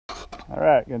All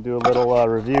right, gonna do a little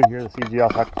review here of the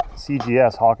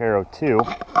CGS Hawk Arrow 2.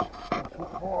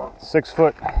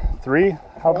 6'3",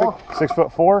 how big?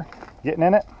 6'4", getting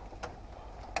in it.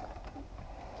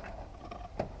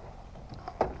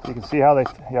 You can see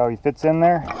how he fits in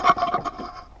there.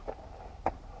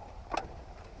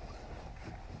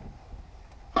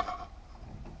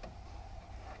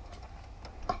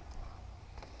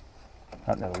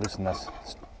 I've never loosened this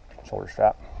shoulder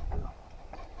strap.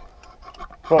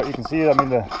 But you can see, I mean,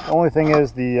 the only thing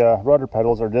is the rudder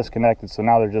pedals are disconnected, so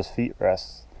now they're just feet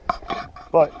rests.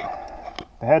 But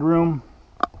the headroom,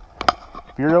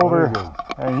 if you're over,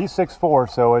 I mean, he's 6'4",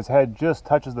 so his head just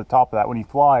touches the top of that. When you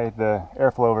fly, the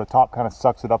airflow over the top kind of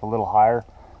sucks it up a little higher,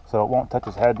 so it won't touch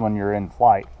his head when you're in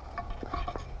flight.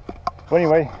 But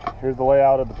anyway, here's the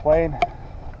layout of the plane.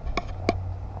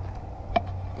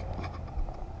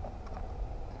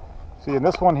 See, and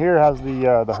this one here has the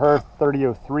HER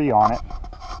 3003 on it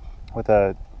with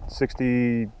a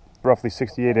roughly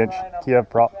 68-inch Kiev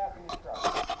prop.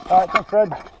 All right, thanks,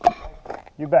 Fred.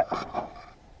 You bet.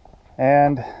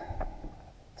 And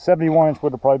 71-inch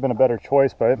would have probably been a better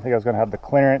choice, but I didn't think I was going to have the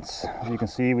clearance. As you can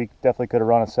see, we definitely could have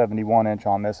run a 71-inch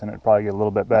on this, and it'd probably get a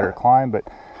little bit better climb. But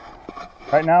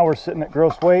right now, we're sitting at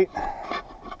gross weight.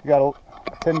 We got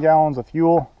 10 gallons of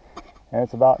fuel, and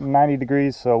it's about 90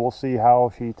 degrees, so we'll see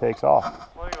how she takes off.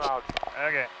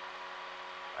 Okay.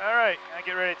 All right, I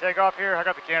get ready to take off here. I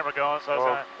got the camera going,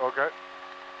 so okay.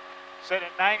 Sitting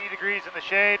at 90 degrees in the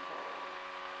shade.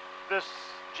 This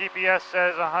GPS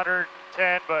says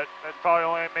 110, but that's probably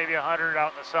only maybe 100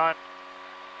 out in the sun.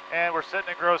 And we're sitting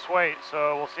at gross weight,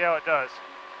 so we'll see how it does.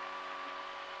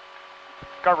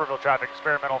 Garberville traffic,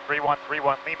 experimental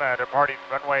 3131 Lima, departing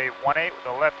runway 18 with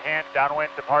a left-hand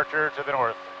downwind departure to the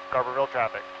north. Garberville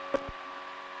traffic.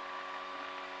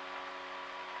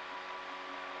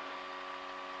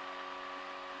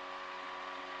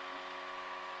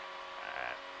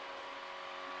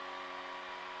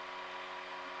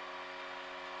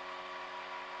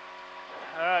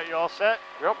 All right, you all set?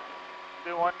 Yep.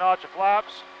 Do 1 notch of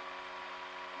flaps.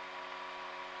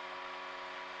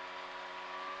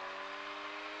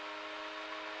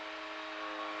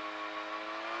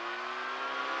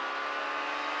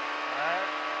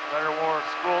 Let her war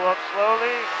spool up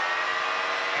slowly.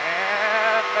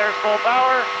 And there's full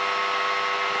power.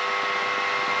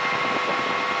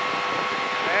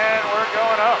 And we're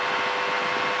going up.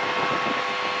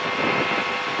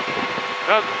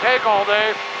 Doesn't take all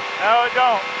day. No, it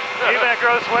don't. Even at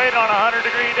gross weight on a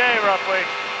 100-degree day, roughly.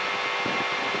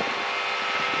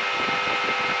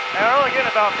 And we're only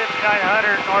getting about 5,900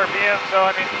 RPM, so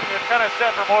I mean, it's kind of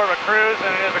set for more of a cruise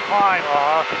than it is a climb.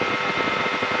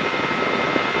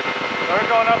 We're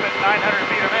going up at 900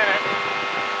 feet a